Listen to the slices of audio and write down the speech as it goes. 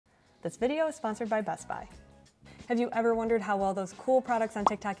This video is sponsored by Best Buy. Have you ever wondered how well those cool products on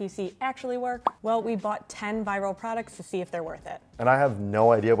TikTok you see actually work? Well, we bought 10 viral products to see if they're worth it. And I have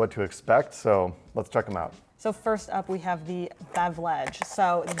no idea what to expect, so let's check them out. So first up, we have the BevLedge.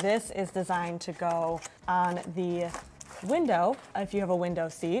 So this is designed to go on the window, if you have a window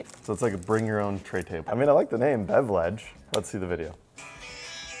seat. So it's like a bring your own tray table. I mean, I like the name, BevLedge. Let's see the video.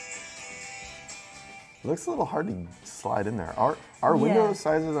 It looks a little hard to slide in there. Are window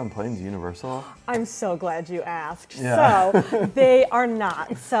sizes on planes universal? I'm so glad you asked. Yeah. So they are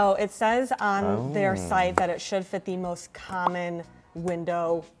not. So it says on their site that it should fit the most common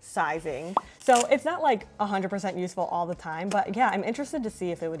window sizing. So it's not like 100% useful all the time, but yeah, I'm interested to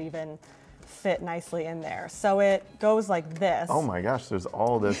see if it would even fit nicely in there. So it goes like this. Oh my gosh, there's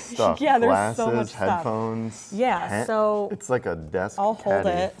all this stuff. Yeah, there's Glasses, so much stuff. headphones. Yeah, so it's like a desk I'll hold caddy.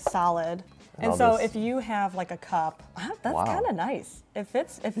 it solid. And so if you have like a cup, that's kind of nice. It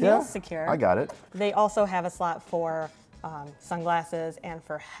fits, it feels secure. I got it. They also have a slot for sunglasses and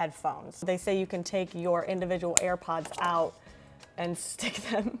for headphones. They say you can take your individual AirPods out and stick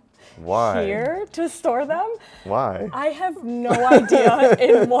them here to store them. Why? I have no idea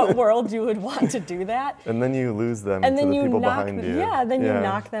in what world you would want to do that. And then you lose them And to then the you people knock behind them, you. yeah, then you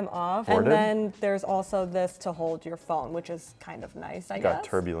knock them off. Hoarded? And then there's also this to hold your phone, which is kind of nice, I guess. Got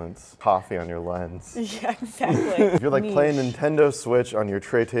turbulence, coffee on your lens. Yeah, exactly. If you're like playing Nintendo Switch on your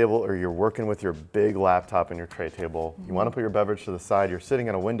tray table, or you're working with your big laptop on your tray table, you want to put your beverage to the side, you're sitting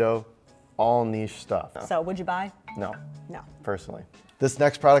at a window, all niche stuff. So would you buy? No. No. Personally. This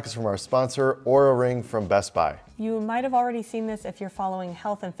next product is from our sponsor, Oura Ring from Best Buy. You might have already seen this if you're following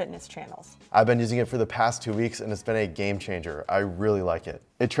health and fitness channels. I've been using it for the past 2 weeks and it's been a game changer. I really like it.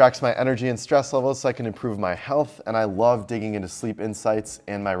 It tracks my energy and stress levels so I can improve my health, and I love digging into sleep insights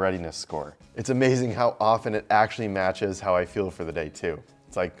and my readiness score. It's amazing how often it actually matches how I feel for the day too.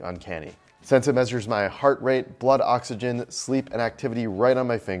 It's like uncanny. Since it measures my heart rate, blood oxygen, sleep, and activity right on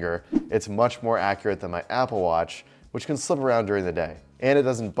my finger, it's much more accurate than my Apple Watch, which can slip around during the day. And it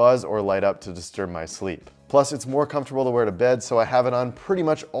doesn't buzz or light up to disturb my sleep. Plus, it's more comfortable to wear to bed, so I have it on pretty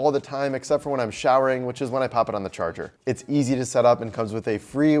much all the time except for when I'm showering, which is when I pop it on the charger. It's easy to set up and comes with a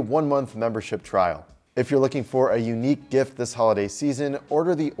free 1-month membership trial. If you're looking for a unique gift this holiday season,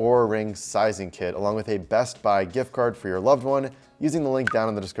 order the Oura Ring sizing kit along with a Best Buy gift card for your loved one using the link down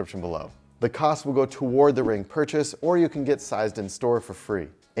in the description below. The cost will go toward the ring purchase, or you can get sized in store for free.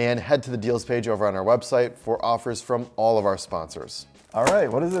 And head to the deals page over on our website for offers from all of our sponsors. All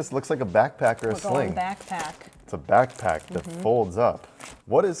right, what is this? Looks like a backpack or a sling. Backpack. It's a backpack that folds up.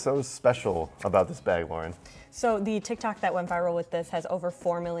 What is so special about this bag, Lauren? So the TikTok that went viral with this has over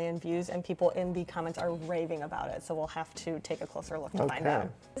 4 million views, and people in the comments are raving about it. So we'll have to take a closer look to find out.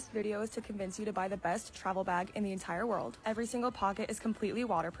 This video is to convince you to buy the best travel bag in the entire world. Every single pocket is completely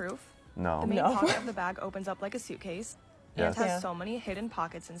waterproof. No. The main pocket of the bag opens up like a suitcase. And it has so many hidden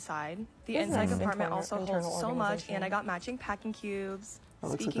pockets inside. The inside compartment also holds so much, and I got matching packing cubes.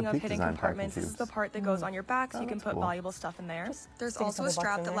 Speaking of hidden compartments, this is the part that goes on your back, so you can put valuable stuff in there. There's also a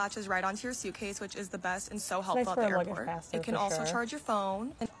strap that latches right onto your suitcase, which is the best and so helpful at the airport. It can also charge your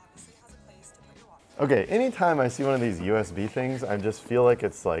phone. Okay, anytime I see one of these USB things, I just feel like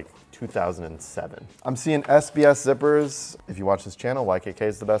it's like 2007. I'm seeing SBS zippers. If you watch this channel, YKK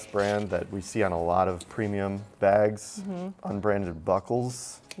is the best brand that we see on a lot of premium bags, unbranded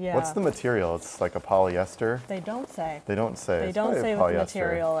buckles. Yeah. What's the material? It's like a polyester. They don't say. They don't say. They don't say what the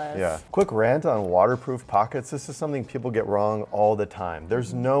material is. Yeah. Quick rant on waterproof pockets. This is something people get wrong all the time.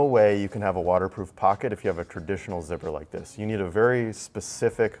 There's no way you can have a waterproof pocket if you have a traditional zipper like this. You need a very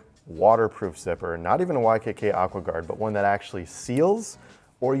specific waterproof zipper, not even a YKK AquaGuard, but one that actually seals,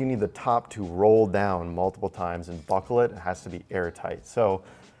 or you need the top to roll down multiple times and buckle it. It has to be airtight. So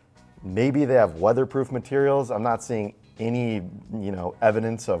maybe they have weatherproof materials. I'm not seeing any,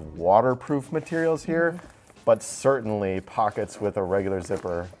 evidence of waterproof materials here, but certainly pockets with a regular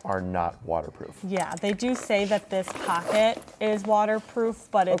zipper are not waterproof. Yeah, they do say that this pocket is waterproof,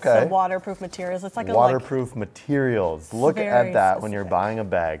 but it's the waterproof materials. It's like waterproof materials. Look at that when you're buying a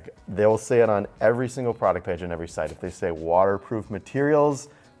bag. They will say it on every single product page on every site. If they say waterproof materials,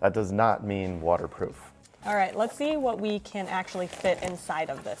 that does not mean waterproof. All right, let's see what we can actually fit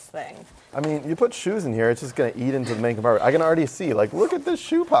inside of this thing. I mean, you put shoes in here, it's just gonna eat into the main compartment. I can already see, like, look at this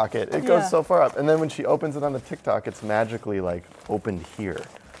shoe pocket. It goes so far up. And then when she opens it on the TikTok, it's magically like opened here.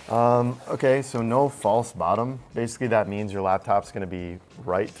 Okay, so no false bottom. Basically that means your laptop's gonna be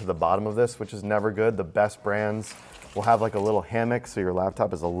right to the bottom of this, which is never good. The best brands will have like a little hammock so your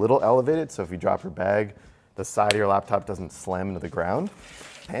laptop is a little elevated. So if you drop your bag, the side of your laptop doesn't slam into the ground.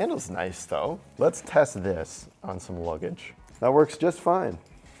 Handle's nice though. Let's test this on some luggage. That works just fine.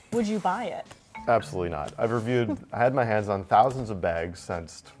 Would you buy it? Absolutely not. I had my hands on thousands of bags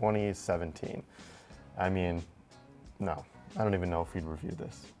since 2017. I mean, no. I don't even know if we'd review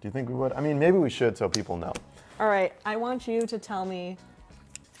this. Do you think we would? I mean, maybe we should so people know. All right, I want you to tell me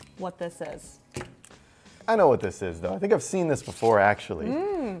what this is. I know what this is, though. I think I've seen this before,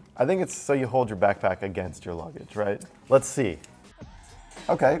 actually. I think it's so you hold your backpack against your luggage, right? Let's see.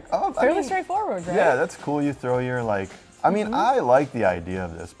 Okay. Oh, Fairly straightforward, right? Yeah, that's cool. You throw your, like, I mean, I like the idea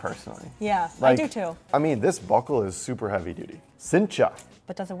of this personally. Yeah, like, I do too. I mean, this buckle is super heavy duty. Cincha.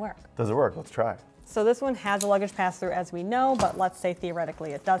 But does it work? Does it work? Let's try. So this one has a luggage pass-through, as we know, but let's say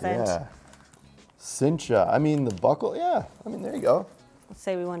theoretically it doesn't. Yeah. Cincha. I mean, the buckle, yeah. I mean, there you go. Let's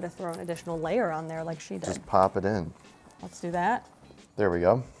say we wanted to throw an additional layer on there like she did. Just pop it in. Let's do that. There we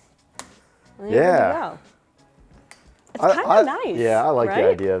go. And you're good to go. It's kind of nice. Yeah, I like right? the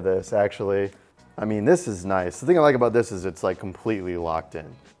idea of this, actually. I mean, this is nice. The thing I like about this is it's like completely locked in.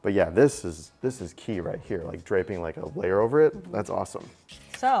 But yeah, this is key right here, like draping like a layer over it. That's awesome.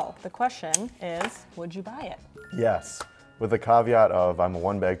 So the question is, would you buy it? Yes, with the caveat of I'm a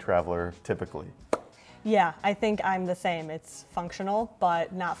one-bag traveler typically. Yeah, I think I'm the same. It's functional,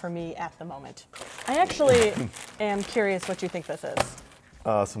 but not for me at the moment. I actually am curious what you think this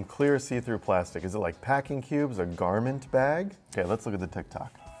is. Some clear see-through plastic. Is it like packing cubes, a garment bag? Okay, let's look at the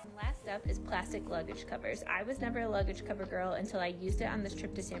TikTok. Last up is plastic luggage covers. I was never a luggage cover girl until I used it on this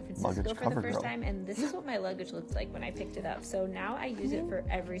trip to San Francisco for the first time, and this is what my luggage looks like when I picked it up. So now I use it for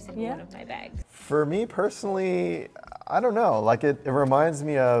every single one of my bags. For me personally, I don't know. Like it reminds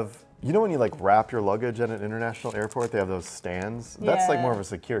me of, you know when you like wrap your luggage at an international airport, they have those stands? That's like more of a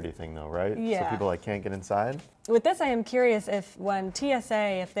security thing though, right? Yeah. So people like can't get inside? With this, I am curious if when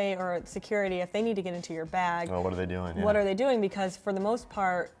TSA, or security, if they need to get into your bag. Oh, what are they doing? Yeah. What are they doing? Because for the most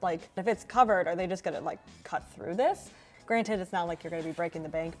part, like if it's covered, are they just gonna like cut through this? Granted, it's not like you're gonna be breaking the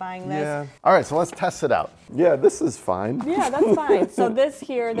bank buying this. Yeah. All right, so let's test it out. Yeah, this is fine. Yeah, that's fine. So this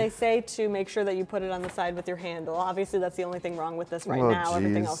here, they say to make sure that you put it on the side with your handle. Obviously, that's the only thing wrong with this right now. Geez.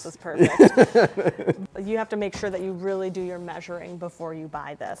 Everything else is perfect. You have to make sure that you really do your measuring before you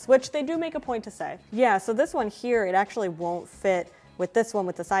buy this, which they do make a point to say. Yeah, so this one here, it actually won't fit with this one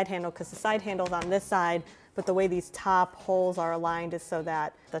with the side handle because the side handle's on this side, but the way these top holes are aligned is so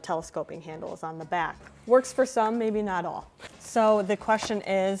that the telescoping handle is on the back. Works for some, maybe not all. So the question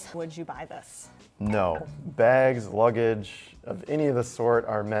is, would you buy this? No. Bags, luggage of any of the sort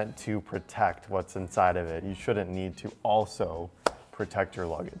are meant to protect what's inside of it. You shouldn't need to also protect your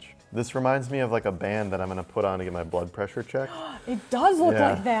luggage. This reminds me of like a band that I'm gonna put on to get my blood pressure checked. It does look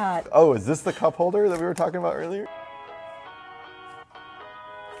like that. Oh, is this the cup holder that we were talking about earlier?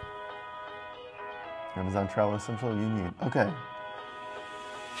 Amazon Travel Essential you need. Okay.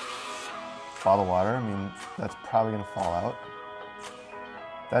 Bottled water, I mean, that's probably gonna fall out.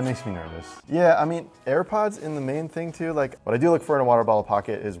 That makes me nervous. Yeah, I mean, AirPods in the main thing too, like what I do look for in a water bottle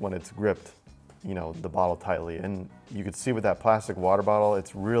pocket is when it's gripped, you know, the bottle tightly. And you could see with that plastic water bottle,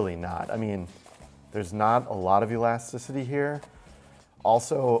 it's really not. I mean, there's not a lot of elasticity here.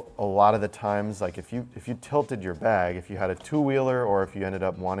 Also, a lot of the times, like if you tilted your bag, if you had a two-wheeler or if you ended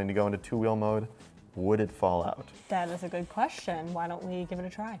up wanting to go into two-wheel mode, would it fall out? That is a good question. Why don't we give it a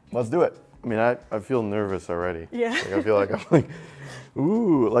try? Let's do it. I mean, I feel nervous already. Yeah. Like, I feel like I'm like,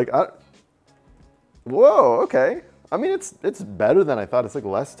 ooh, like whoa, okay. I mean, it's better than I thought. It's like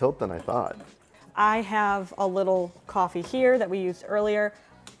less tilt than I thought. I have a little coffee here that we used earlier.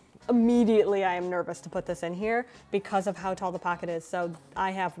 Immediately, I am nervous to put this in here because of how tall the pocket is. So I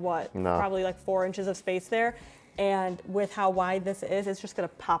have probably like 4 inches of space there. And with how wide this is, it's just gonna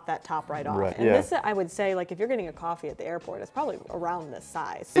pop that top right off. Right, and this, I would say, like if you're getting a coffee at the airport, it's probably around this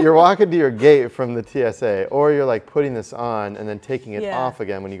size. You're walking to your gate from the TSA, or you're like putting this on and then taking it off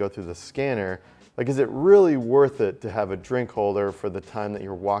again when you go through the scanner. Like, is it really worth it to have a drink holder for the time that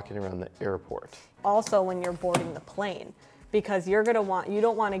you're walking around the airport? Also, when you're boarding the plane. Because you don't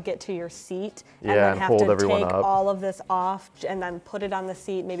want to get to your seat and then have to take all of this off and then put it on the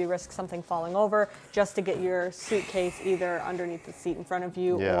seat, maybe risk something falling over just to get your suitcase either underneath the seat in front of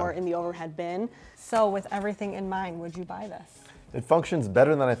you or in the overhead bin. So with everything in mind, would you buy this? It functions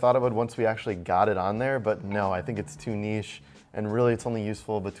better than I thought it would once we actually got it on there, but no, I think it's too niche and really it's only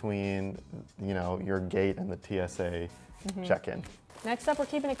useful between, you know, your gate and the TSA check-in. Next up, we're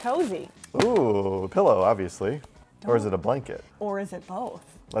keeping it cozy. Ooh, pillow, obviously. Or is it a blanket? Or is it both?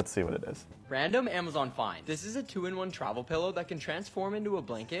 Let's see what it is. Random Amazon find. This is a 2-in-1 travel pillow that can transform into a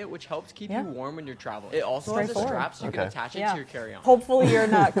blanket, which helps keep you warm when you're traveling. It also has a strap so you can attach it to your carry-on. Hopefully you're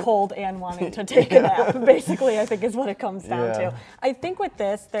not cold and wanting to take a nap, basically, I think is what it comes down to. I think with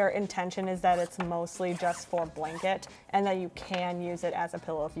this, their intention is that it's mostly just for blanket and that you can use it as a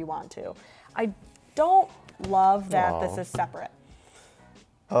pillow if you want to. I don't love that this is separate.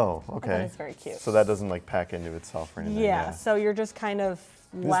 Oh, okay. It's very cute. So that doesn't like pack into itself or anything. Yeah, so you're just kind of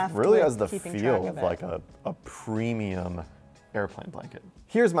left This really with has the keeping feel track of it. like a premium airplane blanket.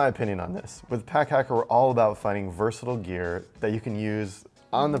 Here's my opinion on this. With Packhacker, we're all about finding versatile gear that you can use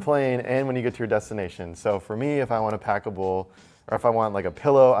on the plane and when you get to your destination. So for me, if I want a packable, or if I want like a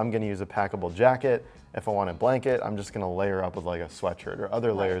pillow, I'm gonna use a packable jacket. If I want a blanket, I'm just gonna layer up with like a sweatshirt or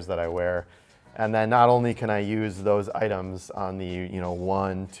other layers that I wear. And then not only can I use those items on the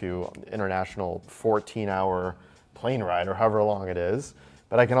 1 to international 14-hour plane ride or however long it is,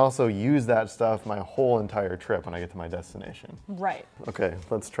 but I can also use that stuff my whole entire trip when I get to my destination. Right. Okay,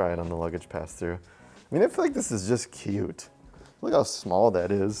 let's try it on the luggage pass-through. I mean, I feel like this is just cute. Look how small that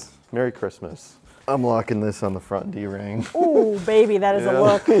is. Merry Christmas. I'm locking this on the front D-ring. Ooh, baby, that is a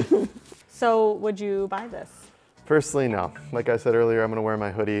look. So would you buy this? Personally, no. Like I said earlier, I'm gonna wear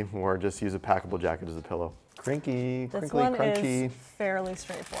my hoodie or just use a packable jacket as a pillow. Crinkly, This crinkly, one crunchy. is fairly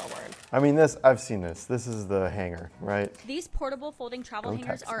straightforward. I mean, I've seen this. This is the hanger, right? These portable folding travel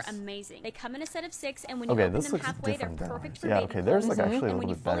hangers are amazing. They come in a set of 6, and when you Okay, open this them looks halfway, they're different perfect than for ours. baby Yeah, okay, theirs clothes. look actually a And when little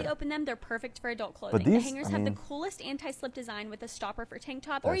you bit fully better. open them, they're perfect for adult clothing. these, the hangers have the coolest anti-slip design with a stopper for tank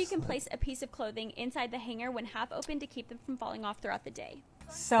tops, or you can place a piece of clothing inside the hanger when half open to keep them from falling off throughout the day.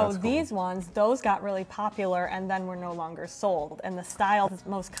 So these ones, those got really popular and then were no longer sold. And the style that's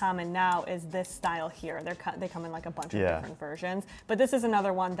most common now is this style here. They come in like a bunch of different versions. But this is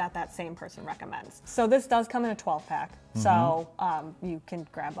another one that same person recommends. So this does come in a 12-pack. So you can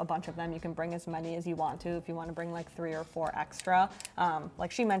grab a bunch of them. You can bring as many as you want to if you want to bring like 3 or 4 extra.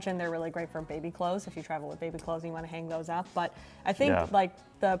 Like she mentioned, they're really great for baby clothes. If you travel with baby clothes and you want to hang those up. But I think like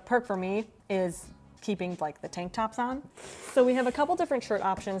the perk for me is keeping like the tank tops on. So we have a couple different shirt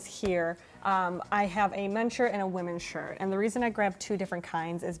options here. I have a men's shirt and a women's shirt. And the reason I grabbed 2 different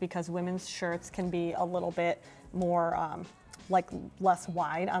kinds is because women's shirts can be a little bit more like less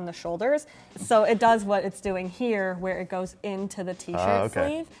wide on the shoulders. So it does what it's doing here where it goes into the t-shirt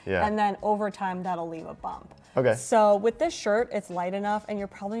sleeve and then over time that'll leave a bump. Okay. So with this shirt, it's light enough and you're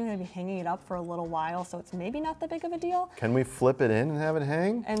probably gonna be hanging it up for a little while, so it's maybe not that big of a deal. Can we flip it in and have it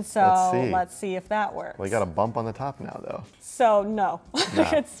hang? And so let's see if that works. Well, you got a bump on the top now though. So no,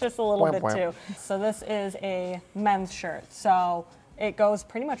 it's just a little bit too. So this is a men's shirt. So it goes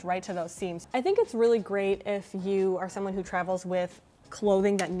pretty much right to those seams. I think it's really great if you are someone who travels with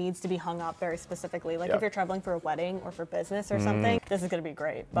clothing that needs to be hung up very specifically. Like if you're traveling for a wedding or for business or something, this is gonna be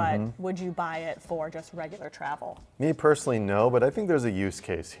great. But would you buy it for just regular travel? Me personally, no, but I think there's a use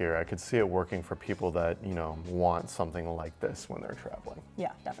case here. I could see it working for people that, want something like this when they're traveling.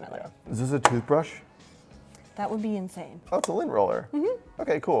 Yeah, definitely. Yeah. Is this a toothbrush? That would be insane. Oh, it's a lint roller.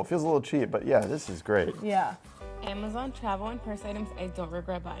 Okay, cool. Feels a little cheap, but yeah, this is great. Yeah. Amazon travel and purse items I don't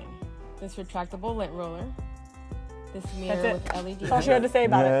regret buying. This retractable lint roller. This mirror with LED. That's all she had to say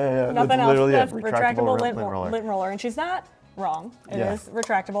about it. Yeah. Nothing It's else. literally That's a retractable retractable lint roller. And she's not wrong. It is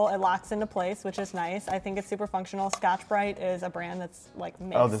retractable. It locks into place, which is nice. I think it's super functional. Scotch-Brite is a brand that's like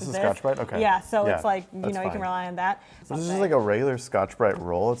makes Oh, this is Scotch-Brite? Okay. Yeah, so it's like, that's you can fine. rely on that. This is just like a regular Scotch-Brite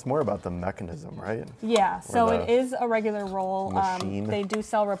roll. It's more about the mechanism, right? Yeah, so it is a regular roll. Machine. They do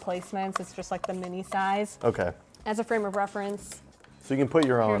sell replacements. It's just like the mini size. Okay. As a frame of reference, So you can put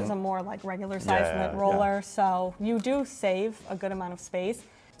your own. here's a more like regular size lint roller. So you do save a good amount of space.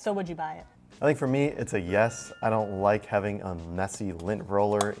 So would you buy it? I think for me, it's a yes. I don't like having a messy lint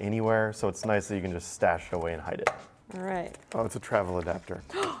roller anywhere, so it's nice that you can just stash it away and hide it. All right. Oh, it's a travel adapter.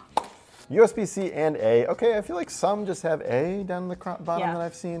 USB-C and A. Okay, I feel like some just have A down the bottom that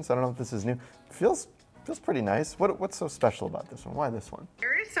I've seen, so I don't know if this is new. Feels pretty nice. What's so special about this one? Why this one?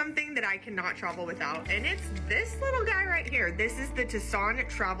 There is something that I cannot travel without, and it's this little guy right here. This is the Tucson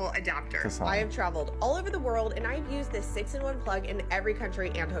Travel Adapter. I have traveled all over the world, and I've used this 6-in-1 plug in every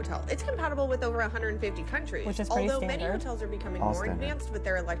country and hotel. It's compatible with over 150 countries. Which is pretty Although many standard. hotels are becoming All more standard. advanced with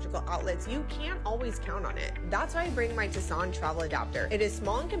their electrical outlets, you can't always count on it. That's why I bring my Tucson Travel Adapter. It is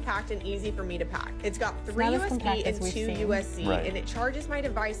small and compact and easy for me to pack. It's got 3 not as compact USB as and we've 2 seen. USB, Right. and it charges my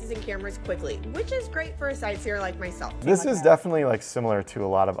devices and cameras quickly, which is great for a sightseer like myself. This is definitely like similar to a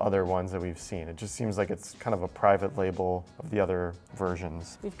lot of other ones that we've seen. It just seems like it's kind of a private label of the other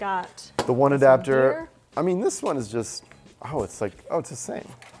versions. We've got The one this adapter, here. I mean, this one is just, it's the same.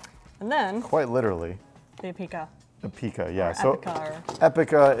 And then Quite literally. the Apika. Epica, yeah. So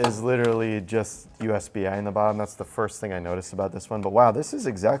Epica is literally just USB-A in the bottom. That's the first thing I noticed about this one. But wow, this is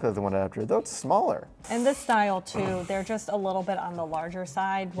exactly the one adapter, though it's smaller. And this style too, they're just a little bit on the larger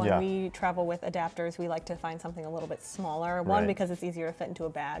side. When we travel with adapters, we like to find something a little bit smaller. One, because it's easier to fit into a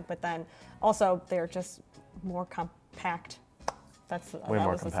bag, but then also they're just more compact. That's way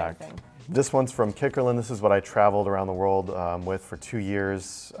more compact. This one's from Kickerland. This is what I traveled around the world with for 2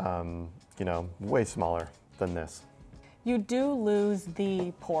 years. You know, way smaller than this. You do lose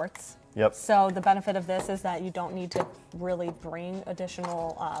the ports. Yep. So the benefit of this is that you don't need to really bring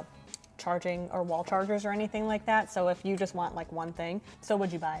additional charging or wall chargers or anything like that. So if you just want like one thing, so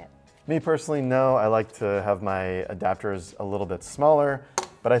would you buy it? Me personally, no. I like to have my adapters a little bit smaller,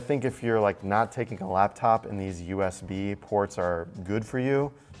 but I think if you're like not taking a laptop and these USB ports are good for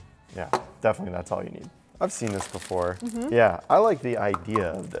you, yeah, definitely that's all you need. I've seen this before. Yeah, I like the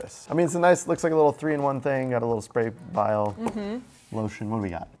idea of this. I mean, it's a nice, looks like a little 3-in-1 thing, got a little spray vial, lotion. What do we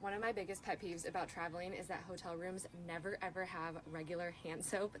got? One of my biggest pet peeves about traveling is that hotel rooms never ever have regular hand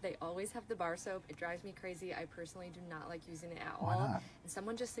soap. They always have the bar soap. It drives me crazy. I personally do not like using it at all. And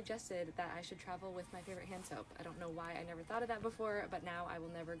someone just suggested that I should travel with my favorite hand soap. I don't know why I never thought of that before, but now I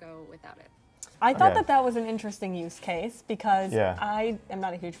will never go without it. I thought that was an interesting use case because I am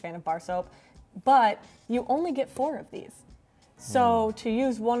not a huge fan of bar soap. But you only get 4 of these. So to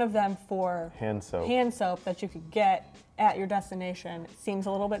use one of them for hand soap that you could get at your destination seems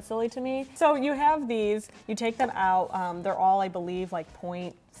a little bit silly to me. So you have these, you take them out. They're all, I believe, like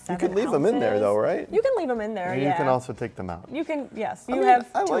 0.7 You can leave them in there though, right? You can leave them in there, and you can also take them out. You can, yes, you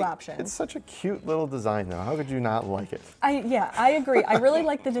have 2 options. It's such a cute little design though. How could you not like it? I agree. I really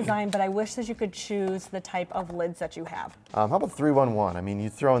like the design, but I wish that you could choose the type of lids that you have. How about 3-1-1? I mean, you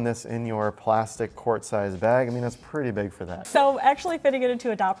throwing this in your plastic quart-sized bag, I mean, that's pretty big for that. So actually fitting it into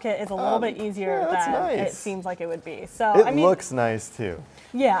a adopt kit is a little bit easier than it seems like it would be. So it looks nice too.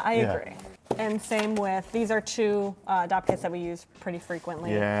 Yeah, I agree. And same with, these are 2 adopt kits that we use pretty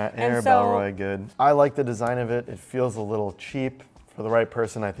frequently. Yeah, Air Bellroy, good. I like the design of it. It feels a little cheap. For the right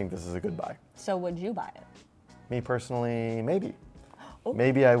person, I think this is a good buy. So would you buy it? Me personally, maybe.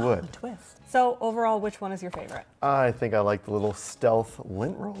 Maybe I would. Twist. So overall, which one is your favorite? I think I like the little stealth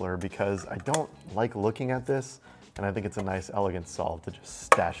lint roller because I don't like looking at this. And I think it's a nice, elegant solve to just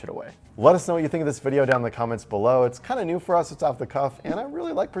stash it away. Let us know what you think of this video down in the comments below. It's kind of new for us, it's off the cuff, and I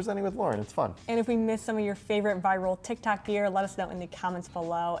really like presenting with Lauren, it's fun. And if we missed some of your favorite viral TikTok gear, let us know in the comments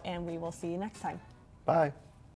below, and we will see you next time. Bye.